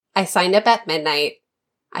I signed up at midnight.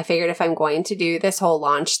 I figured if I'm going to do this whole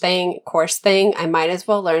launch thing, course thing, I might as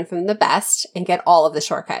well learn from the best and get all of the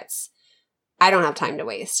shortcuts. I don't have time to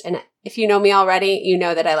waste. And if you know me already, you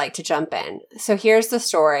know that I like to jump in. So here's the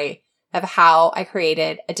story of how I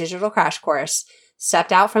created a digital crash course,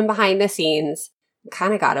 stepped out from behind the scenes, and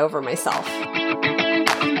kind of got over myself.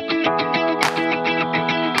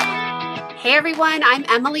 Hey everyone, I'm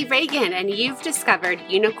Emily Reagan, and you've discovered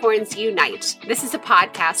Unicorns Unite. This is a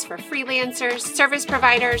podcast for freelancers, service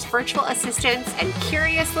providers, virtual assistants, and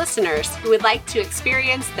curious listeners who would like to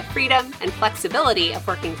experience the freedom and flexibility of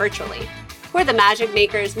working virtually. We're the magic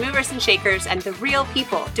makers, movers and shakers, and the real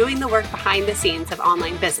people doing the work behind the scenes of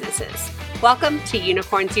online businesses. Welcome to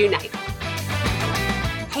Unicorns Unite.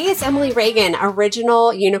 Hey, it's Emily Reagan,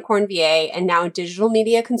 original Unicorn VA and now digital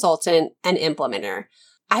media consultant and implementer.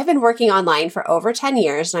 I've been working online for over 10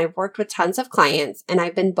 years and I've worked with tons of clients and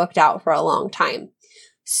I've been booked out for a long time.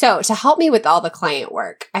 So to help me with all the client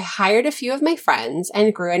work, I hired a few of my friends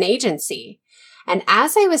and grew an agency. And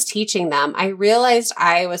as I was teaching them, I realized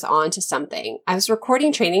I was on to something. I was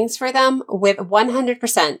recording trainings for them with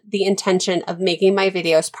 100% the intention of making my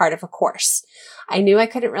videos part of a course. I knew I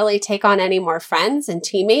couldn't really take on any more friends and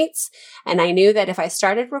teammates, and I knew that if I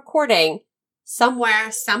started recording,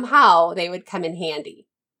 somewhere, somehow, they would come in handy.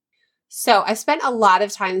 So I spent a lot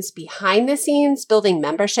of times behind the scenes building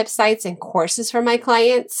membership sites and courses for my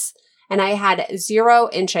clients, and I had zero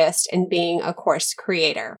interest in being a course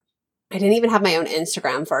creator. I didn't even have my own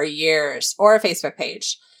Instagram for years or a Facebook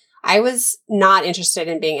page. I was not interested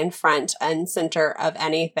in being in front and center of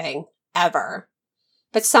anything ever.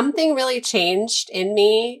 But something really changed in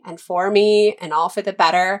me and for me and all for the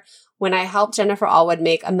better when I helped Jennifer Allwood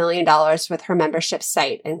make $1 million with her membership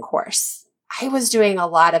site and course. I was doing a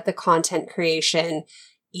lot of the content creation,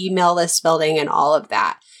 email list building, and all of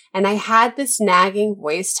that. And I had this nagging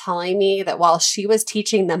voice telling me that while she was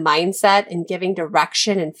teaching the mindset and giving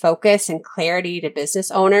direction and focus and clarity to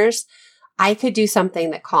business owners, I could do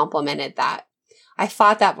something that complemented that. I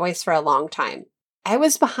fought that voice for a long time. I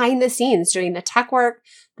was behind the scenes doing the tech work,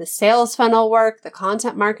 the sales funnel work, the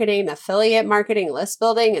content marketing, the affiliate marketing, list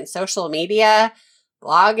building, and social media,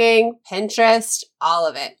 blogging, Pinterest, all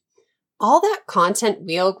of it. All that content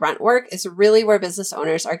wheel grunt work is really where business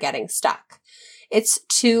owners are getting stuck. It's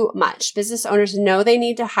too much. Business owners know they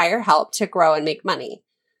need to hire help to grow and make money.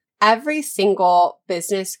 Every single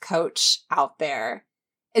business coach out there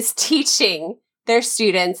is teaching their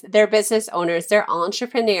students, their business owners, their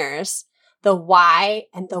entrepreneurs, the why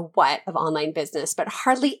and the what of online business, but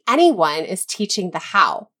hardly anyone is teaching the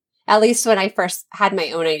how, at least when I first had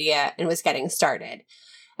my own idea and was getting started.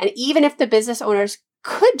 And even if the business owners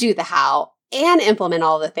could do the how and implement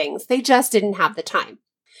all the things, they just didn't have the time.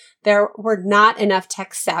 There were not enough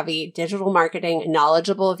tech-savvy, digital marketing,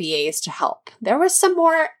 knowledgeable VAs to help. There was some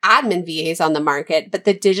more admin VAs on the market, but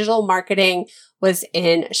the digital marketing was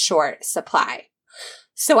in short supply.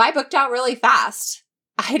 So I booked out really fast.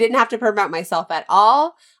 I didn't have to promote myself at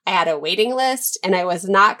all. I had a waiting list, and I was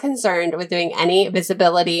not concerned with doing any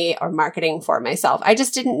visibility or marketing for myself. I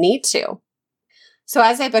just didn't need to. So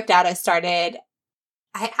as I booked out,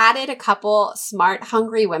 I added a couple smart,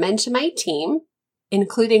 hungry women to my team,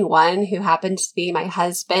 including one who happened to be my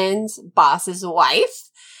husband's boss's wife.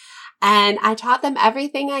 And I taught them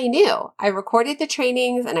everything I knew. I recorded the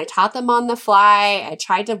trainings and I taught them on the fly. I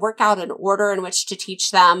tried to work out an order in which to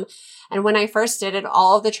teach them. And when I first did it,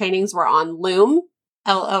 all of the trainings were on Loom,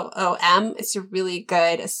 Loom. It's a really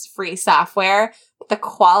good free software. But the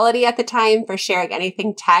quality at the time for sharing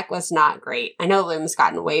anything tech was not great. I know Loom's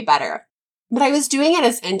gotten way better. But I was doing it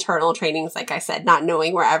as internal trainings, like I said, not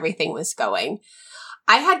knowing where everything was going.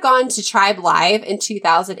 I had gone to Tribe Live in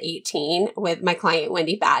 2018 with my client,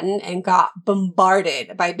 Wendy Batten, and got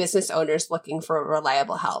bombarded by business owners looking for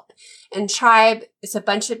reliable help. And Tribe is a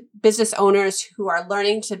bunch of business owners who are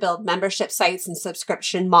learning to build membership sites and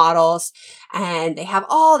subscription models. And they have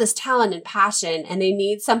all this talent and passion, and they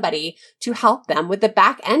need somebody to help them with the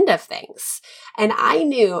back end of things. And I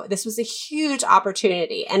knew this was a huge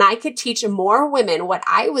opportunity, and I could teach more women what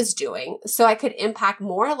I was doing so I could impact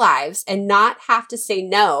more lives and not have to say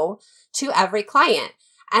no to every client.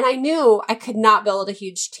 And I knew I could not build a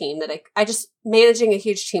huge team, that I just managing a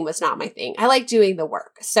huge team was not my thing. I like doing the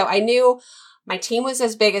work. So I knew my team was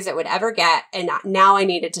as big as it would ever get. And now I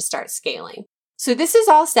needed to start scaling. So this is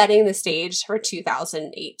all setting the stage for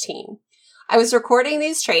 2018. I was recording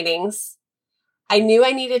these trainings. I knew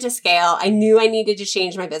I needed to scale. I knew I needed to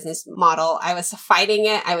change my business model. I was fighting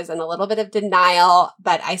it. I was in a little bit of denial,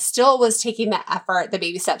 but I still was taking the effort, the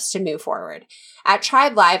baby steps to move forward. At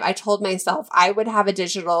Tribe Live, I told myself I would have a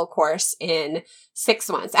digital course in 6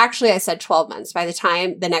 months. Actually, I said 12 months by the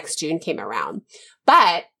time the next June came around.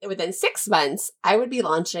 But within 6 months, I would be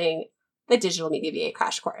launching the Digital Media VA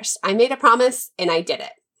Crash Course. I made a promise and I did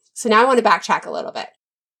it. So now I want to backtrack a little bit.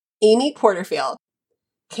 Amy Porterfield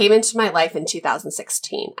came into my life in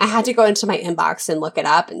 2016. I had to go into my inbox and look it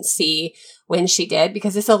up and see when she did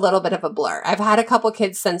because it's a little bit of a blur. I've had a couple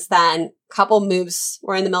kids since then, couple moves.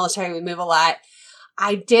 We're in the military. We move a lot.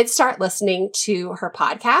 I did start listening to her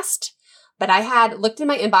podcast, but I had looked in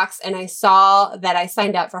my inbox and I saw that I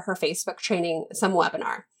signed up for her Facebook training, some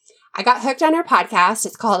webinar. I got hooked on her podcast.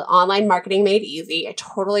 It's called Online Marketing Made Easy. I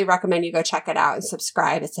totally recommend you go check it out and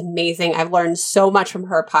subscribe. It's amazing. I've learned so much from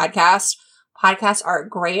her podcast. Podcasts are a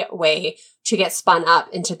great way to get spun up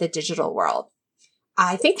into the digital world.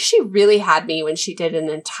 I think she really had me when she did an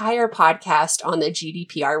entire podcast on the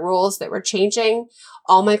GDPR rules that were changing.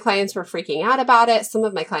 All my clients were freaking out about it. Some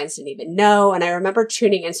of my clients didn't even know. And I remember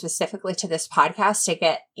tuning in specifically to this podcast to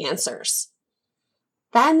get answers.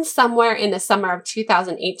 Then somewhere in the summer of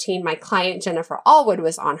 2018, my client Jennifer Allwood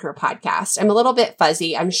was on her podcast. I'm a little bit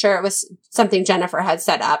fuzzy. I'm sure it was something Jennifer had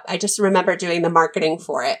set up. I just remember doing the marketing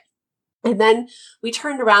for it. And then we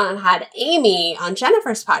turned around and had Amy on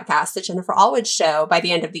Jennifer's podcast, the Jennifer Allwood Show, by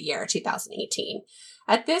the end of the year, 2018.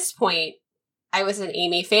 At this point, I was an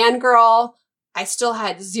Amy fangirl. I still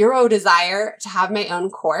had zero desire to have my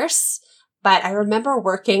own course, but I remember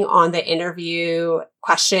working on the interview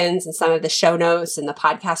questions and some of the show notes and the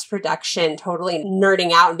podcast production, totally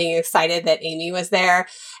nerding out and being excited that Amy was there.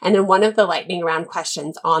 And then one of the lightning round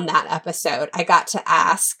questions on that episode, I got to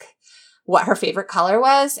ask what her favorite color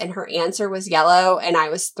was, and her answer was yellow, and I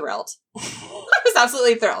was thrilled. I was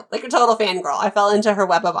absolutely thrilled, like a total fangirl. I fell into her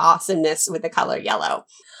web of awesomeness with the color yellow.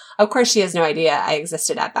 Of course, she has no idea I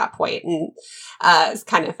existed at that point, and it's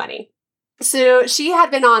kind of funny. So she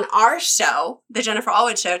had been on our show, the Jennifer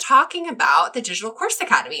Allwood Show, talking about the Digital Course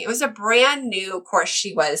Academy. It was a brand new course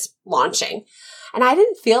she was launching, and I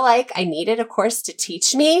didn't feel like I needed a course to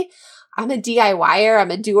teach me. I'm a DIYer.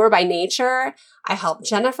 I'm a doer by nature. I helped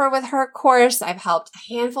Jennifer with her course. I've helped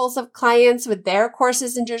handfuls of clients with their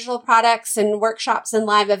courses and digital products and workshops and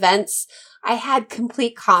live events. I had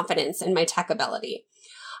complete confidence in my tech ability.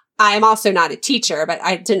 I am also not a teacher, but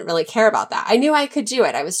I didn't really care about that. I knew I could do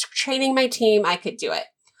it. I was training my team. I could do it.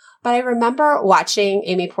 But I remember watching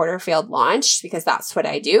Amy Porterfield launch because that's what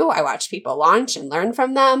I do. I watch people launch and learn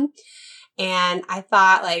from them. And I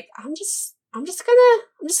thought, like, I'm just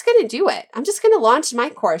gonna do it. I'm just gonna launch my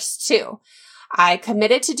course too. I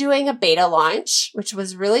committed to doing a beta launch, which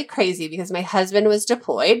was really crazy because my husband was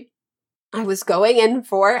deployed. I was going in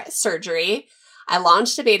for surgery. I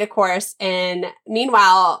launched a beta course, and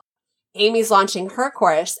meanwhile, Amy's launching her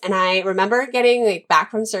course. And I remember getting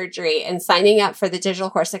back from surgery and signing up for the Digital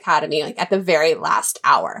Course Academy at the very last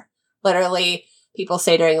hour. Literally, people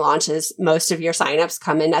say during launches, most of your signups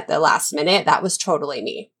come in at the last minute. That was totally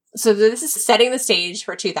me. So this is setting the stage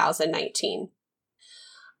for 2019.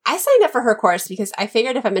 I signed up for her course because I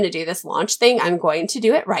figured if I'm going to do this launch thing, I'm going to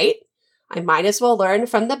do it right. I might as well learn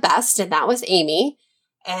from the best, and that was Amy,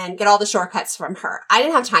 and get all the shortcuts from her. I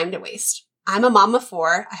didn't have time to waste. I'm a mom of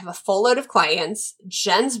 4. I have a full load of clients.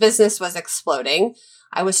 Jen's business was exploding.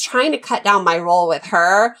 I was trying to cut down my role with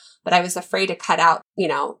her, but I was afraid to cut out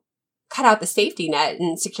the safety net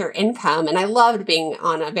and secure income. And I loved being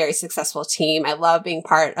on a very successful team. I love being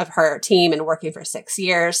part of her team and working for 6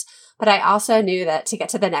 years. But I also knew that to get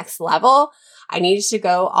to the next level, I needed to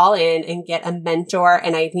go all in and get a mentor.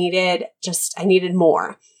 And I needed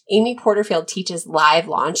more. Amy Porterfield teaches live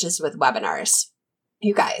launches with webinars.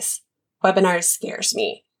 You guys, webinars scares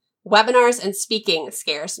me. Webinars and speaking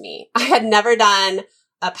scares me. I had never done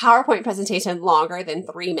a PowerPoint presentation longer than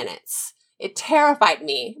 3 minutes. It terrified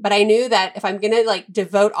me, but I knew that if I'm going to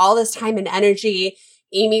devote all this time and energy,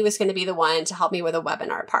 Amy was going to be the one to help me with a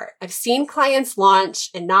webinar part. I've seen clients launch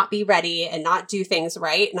and not be ready and not do things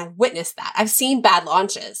right. And I've witnessed that. I've seen bad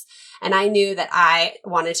launches, and I knew that I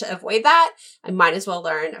wanted to avoid that. I might as well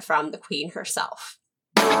learn from the queen herself.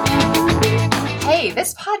 Hey,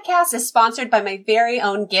 this podcast is sponsored by my very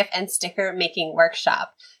own GIF and sticker making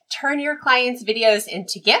workshop. Turn your clients' videos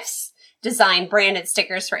into GIFs, design branded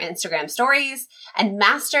stickers for Instagram stories, and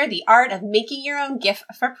master the art of making your own GIF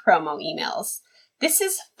for promo emails. This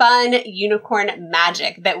is fun unicorn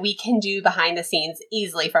magic that we can do behind the scenes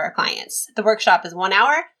easily for our clients. The workshop is 1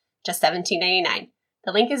 hour, just $17.99.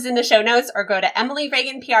 The link is in the show notes, or go to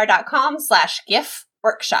emilyreaganpr.com/GIF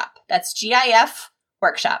workshop. That's GIF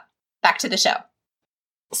workshop. Back to the show.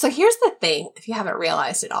 So here's the thing, if you haven't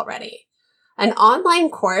realized it already. An online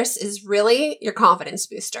course is really your confidence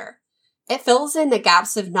booster. It fills in the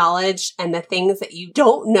gaps of knowledge and the things that you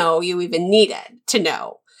don't know you even needed to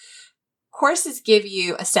know. Courses give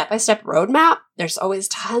you a step-by-step roadmap. There's always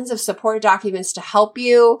tons of support documents to help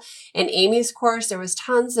you. In Amy's course, there was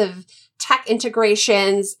tons of tech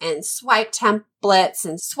integrations and swipe templates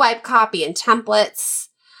and swipe copy and templates.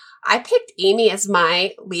 I picked Amy as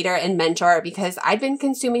my leader and mentor because I'd been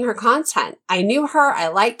consuming her content. I knew her. I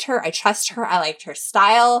liked her. I trust her. I liked her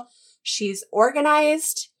style. She's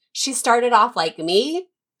organized. She started off like me.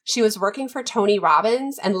 She was working for Tony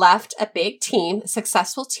Robbins and left a big team, a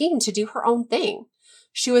successful team, to do her own thing.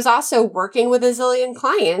 She was also working with a zillion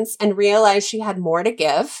clients and realized she had more to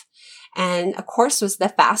give. And a course was the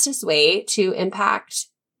fastest way to impact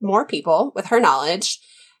more people with her knowledge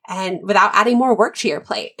and without adding more work to your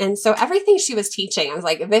plate. And so everything she was teaching, I was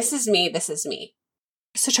like, this is me, this is me.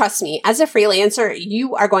 So trust me, as a freelancer,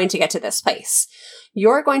 you are going to get to this place.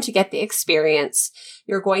 You're going to get the experience.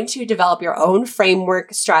 You're going to develop your own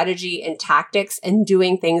framework, strategy, and tactics and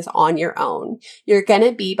doing things on your own. You're going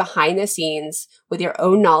to be behind the scenes with your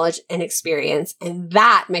own knowledge and experience. And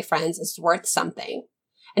that, my friends, is worth something.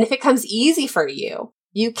 And if it comes easy for you,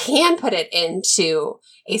 you can put it into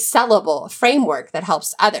a sellable framework that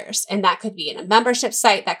helps others. And that could be in a membership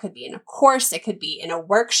site. That could be in a course. It could be in a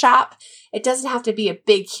workshop. It doesn't have to be a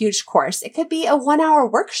big, huge course. It could be a 1-hour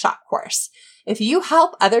workshop course. If you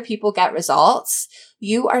help other people get results,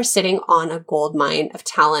 you are sitting on a gold mine of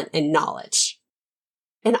talent and knowledge.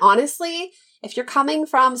 And honestly, if you're coming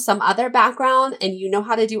from some other background and you know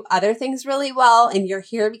how to do other things really well, and you're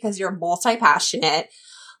here because you're multi-passionate,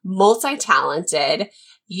 multi-talented,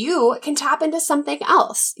 you can tap into something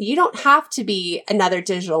else. You don't have to be another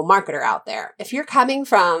digital marketer out there. If you're coming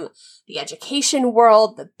from the education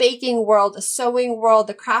world, the baking world, the sewing world,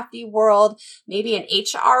 the crafty world, maybe an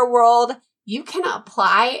HR world, you can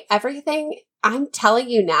apply everything I'm telling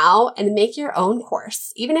you now and make your own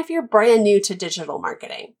course, even if you're brand new to digital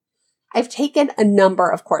marketing. I've taken a number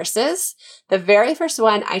of courses. The very first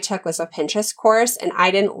one I took was a Pinterest course, and I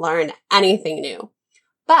didn't learn anything new.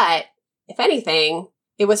 But if anything,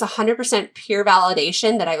 it was 100% pure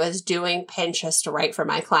validation that I was doing Pinterest right for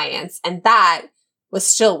my clients. And that was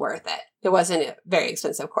still worth it. It wasn't a very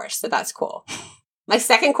expensive course, so that's cool. My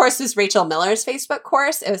second course was Rachel Miller's Facebook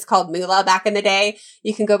course. It was called Moolah back in the day.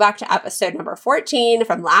 You can go back to episode number 14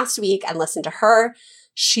 from last week and listen to her.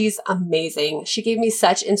 She's amazing. She gave me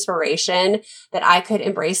such inspiration that I could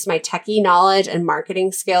embrace my techie knowledge and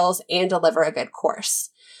marketing skills and deliver a good course.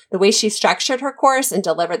 The way she structured her course and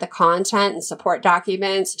delivered the content and support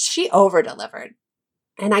documents, she over-delivered.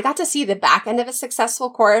 And I got to see the back end of a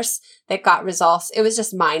successful course that got results. It was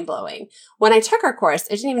just mind-blowing. When I took her course,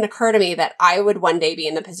 it didn't even occur to me that I would one day be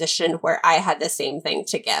in the position where I had the same thing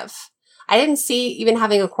to give. I didn't see even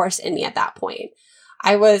having a course in me at that point.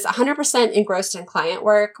 I was 100% engrossed in client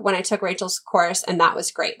work when I took Rachel's course, and that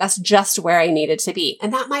was great. That's just where I needed to be.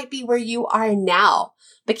 And that might be where you are now,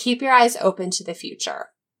 but keep your eyes open to the future.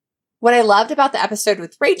 What I loved about the episode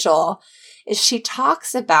with Rachel is she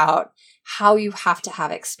talks about how you have to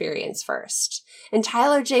have experience first. And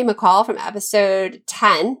Tyler J. McCall from episode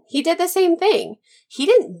 10, he did the same thing. He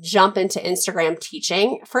didn't jump into Instagram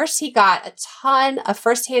teaching. First, he got a ton of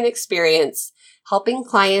firsthand experience helping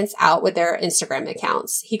clients out with their Instagram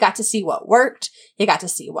accounts. He got to see what worked. He got to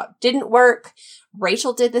see what didn't work.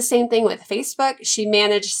 Rachel did the same thing with Facebook. She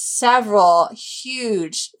managed several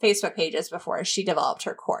huge Facebook pages before she developed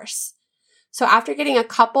her course. So after getting a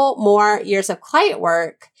couple more years of client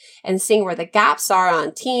work and seeing where the gaps are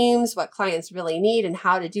on teams, what clients really need, and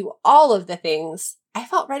how to do all of the things, I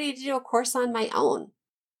felt ready to do a course on my own.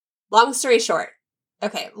 Long story short.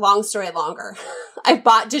 Okay, long story longer. I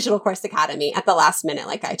bought Digital Course Academy at the last minute,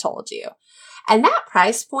 like I told you. And that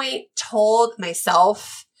price point told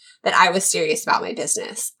myself that I was serious about my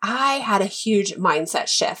business. I had a huge mindset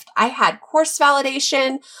shift. I had course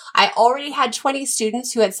validation. I already had 20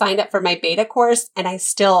 students who had signed up for my beta course, and I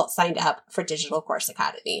still signed up for Digital Course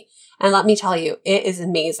Academy. And let me tell you, it is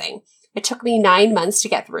amazing. It took me 9 months to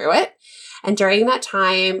get through it. And during that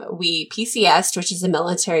time, we PCS'd, which is a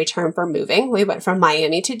military term for moving. We went from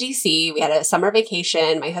Miami to DC. We had a summer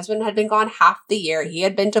vacation. My husband had been gone half the year. He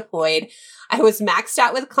had been deployed. I was maxed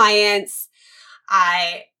out with clients.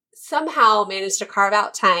 I somehow managed to carve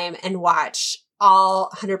out time and watch all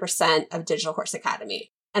 100% of Digital Course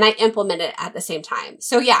Academy. And I implemented it at the same time.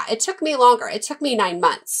 So yeah, it took me longer. It took me 9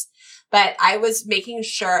 months, but I was making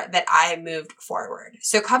sure that I moved forward.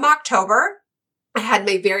 So come October, I had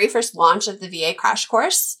my very first launch of the VA Crash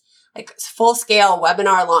Course. like full scale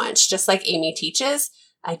webinar launch, just like Amy teaches.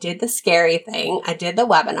 I did the scary thing. I did the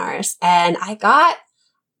webinars and I got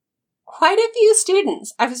quite a few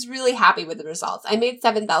students. I was really happy with the results. I made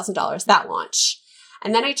 $7,000 that launch.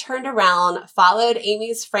 And then I turned around, followed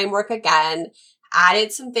Amy's framework again,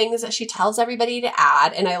 added some things that she tells everybody to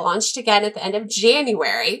add, and I launched again at the end of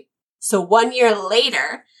January. So 1 year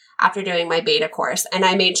later, after doing my beta course, and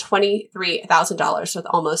I made $23,000 with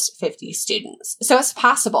almost 50 students. So it's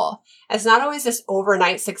possible. It's not always this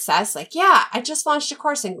overnight success. Like, yeah, I just launched a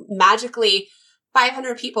course and magically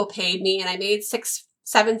 500 people paid me and I made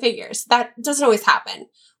 6-7 figures. That doesn't always happen.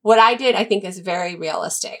 What I did, I think, is very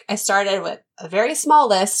realistic. I started with a very small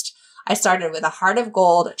list. I started with a heart of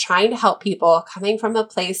gold, trying to help people coming from a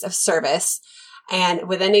place of service. And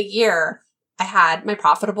within a year, I had my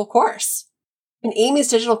profitable course. And Amy's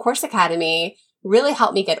Digital Course Academy really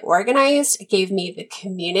helped me get organized. It gave me the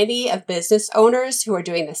community of business owners who are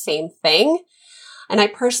doing the same thing. And I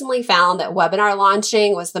personally found that webinar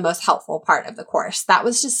launching was the most helpful part of the course. That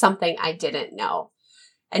was just something I didn't know.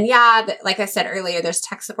 And yeah, like I said earlier, there's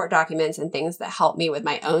tech support documents and things that help me with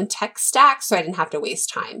my own tech stack so I didn't have to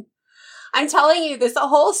waste time. I'm telling you this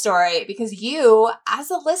whole story because you, as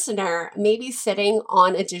a listener, may be sitting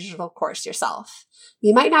on a digital course yourself.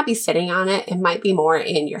 You might not be sitting on it. It might be more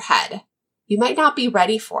in your head. You might not be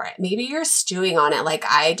ready for it. Maybe you're stewing on it like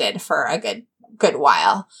I did for a good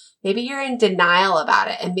while. Maybe you're in denial about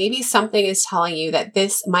it. And maybe something is telling you that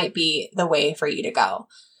this might be the way for you to go.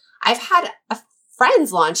 I've had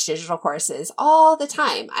friends launch digital courses all the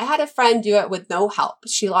time. I had a friend do it with no help.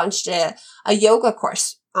 She launched a yoga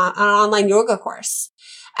course, an online yoga course.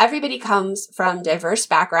 Everybody comes from diverse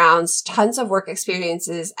backgrounds, tons of work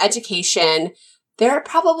experiences, education. There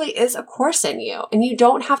probably is a course in you, and you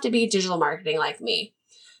don't have to be digital marketing like me.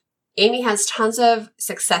 Amy has tons of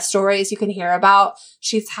success stories you can hear about.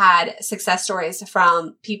 She's had success stories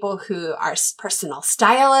from people who are personal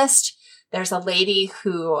stylists. There's a lady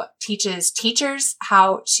who teaches teachers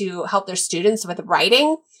how to help their students with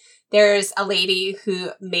writing. There's a lady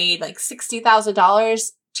who made like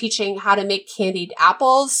 $60,000 teaching how to make candied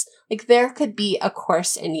apples. Like, there could be a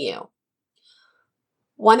course in you.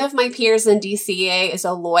 One of my peers in DCA is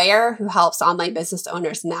a lawyer who helps online business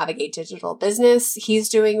owners navigate digital business. He's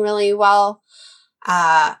doing really well.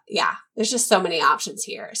 There's just so many options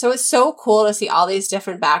here. So it's so cool to see all these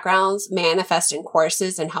different backgrounds manifest in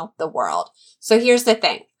courses and help the world. So here's the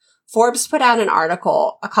thing. Forbes put out an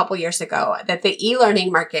article a couple years ago that the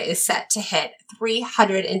e-learning market is set to hit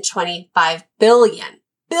 $325 billion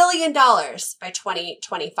by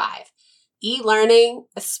 2025. E-learning,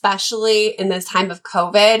 especially in this time of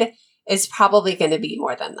COVID, is probably going to be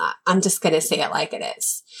more than that. I'm just going to say it like it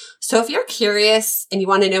is. So if you're curious and you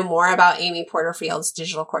want to know more about Amy Porterfield's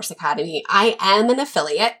Digital Course Academy, I am an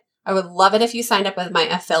affiliate. I would love it if you signed up with my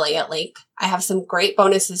affiliate link. I have some great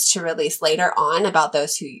bonuses to release later on about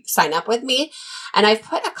those who sign up with me. And I've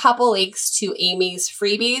put a couple links to Amy's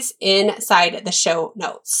freebies inside the show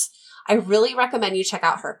notes. I really recommend you check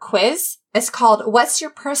out her quiz. It's called What's Your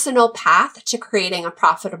Personal Path to Creating a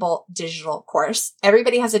Profitable Digital Course?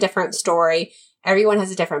 Everybody has a different story. Everyone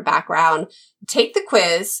has a different background. Take the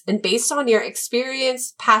quiz, and based on your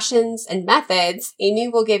experience, passions, and methods, Amy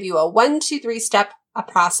will give you a 1-2-3 step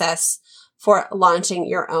process for launching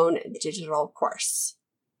your own digital course.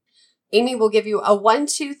 Amy will give you a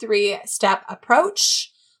 1-2-3 step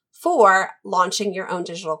approach for launching your own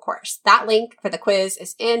digital course. That link for the quiz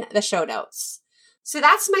is in the show notes. So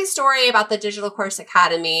that's my story about the Digital Course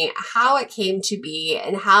Academy, how it came to be,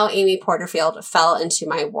 and how Amy Porterfield fell into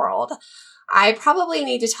my world. I probably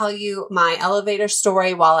need to tell you my elevator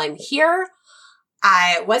story while I'm here.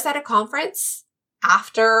 I was at a conference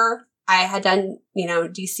after I had done,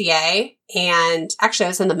 DCA, and actually I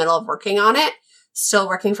was in the middle of working on it, still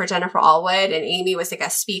working for Jennifer Allwood, and Amy was a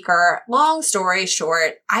guest speaker. Long story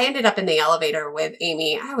short, I ended up in the elevator with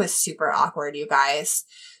Amy. I was super awkward, you guys.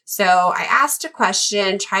 So I asked a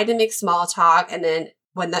question, tried to make small talk, and then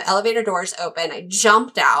when the elevator doors opened, I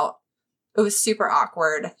jumped out. It was super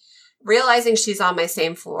awkward, realizing she's on my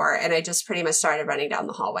same floor, and I just pretty much started running down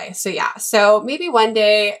the hallway. So maybe one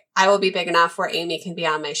day I will be big enough where Amy can be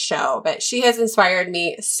on my show, but she has inspired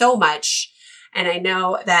me so much, and I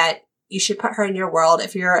know that you should put her in your world.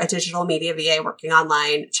 If you're a digital media VA working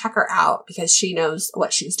online, check her out because she knows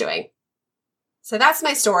what she's doing. So that's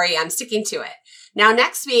my story. I'm sticking to it. Now,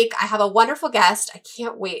 next week, I have a wonderful guest I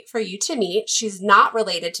can't wait for you to meet. She's not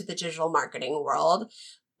related to the digital marketing world,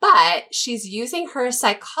 but she's using her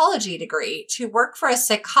psychology degree to work for a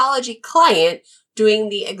psychology client doing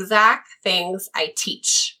the exact things I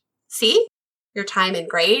teach. See? Your time in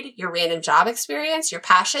grade, your random job experience, your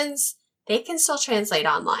passions, they can still translate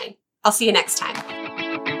online. I'll see you next time.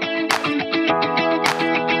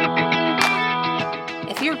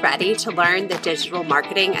 If you're ready to learn the digital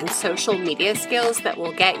marketing and social media skills that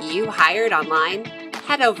will get you hired online,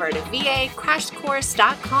 head over to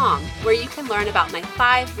vacrashcourse.com, where you can learn about my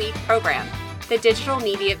 5-week program, the Digital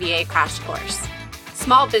Media VA Crash Course.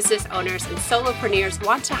 Small business owners and solopreneurs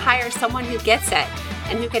want to hire someone who gets it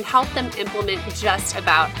and who can help them implement just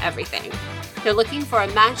about everything. They're looking for a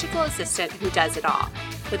magical assistant who does it all.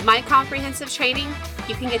 With my comprehensive training,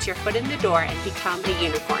 you can get your foot in the door and become a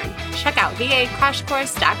unicorn. Check out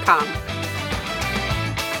vacrashcourse.com.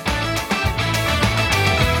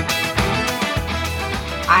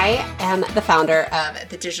 I am the founder of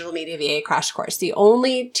the Digital Media VA Crash Course, the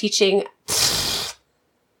only teaching.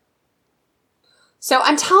 So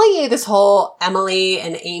I'm telling you this whole Emily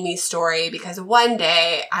and Amy story because one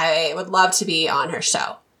day I would love to be on her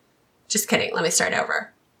show. Just kidding. Let me start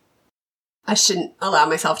over. I shouldn't allow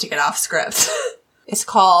myself to get off script. It's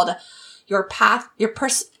called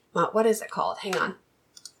what is it called? Hang on.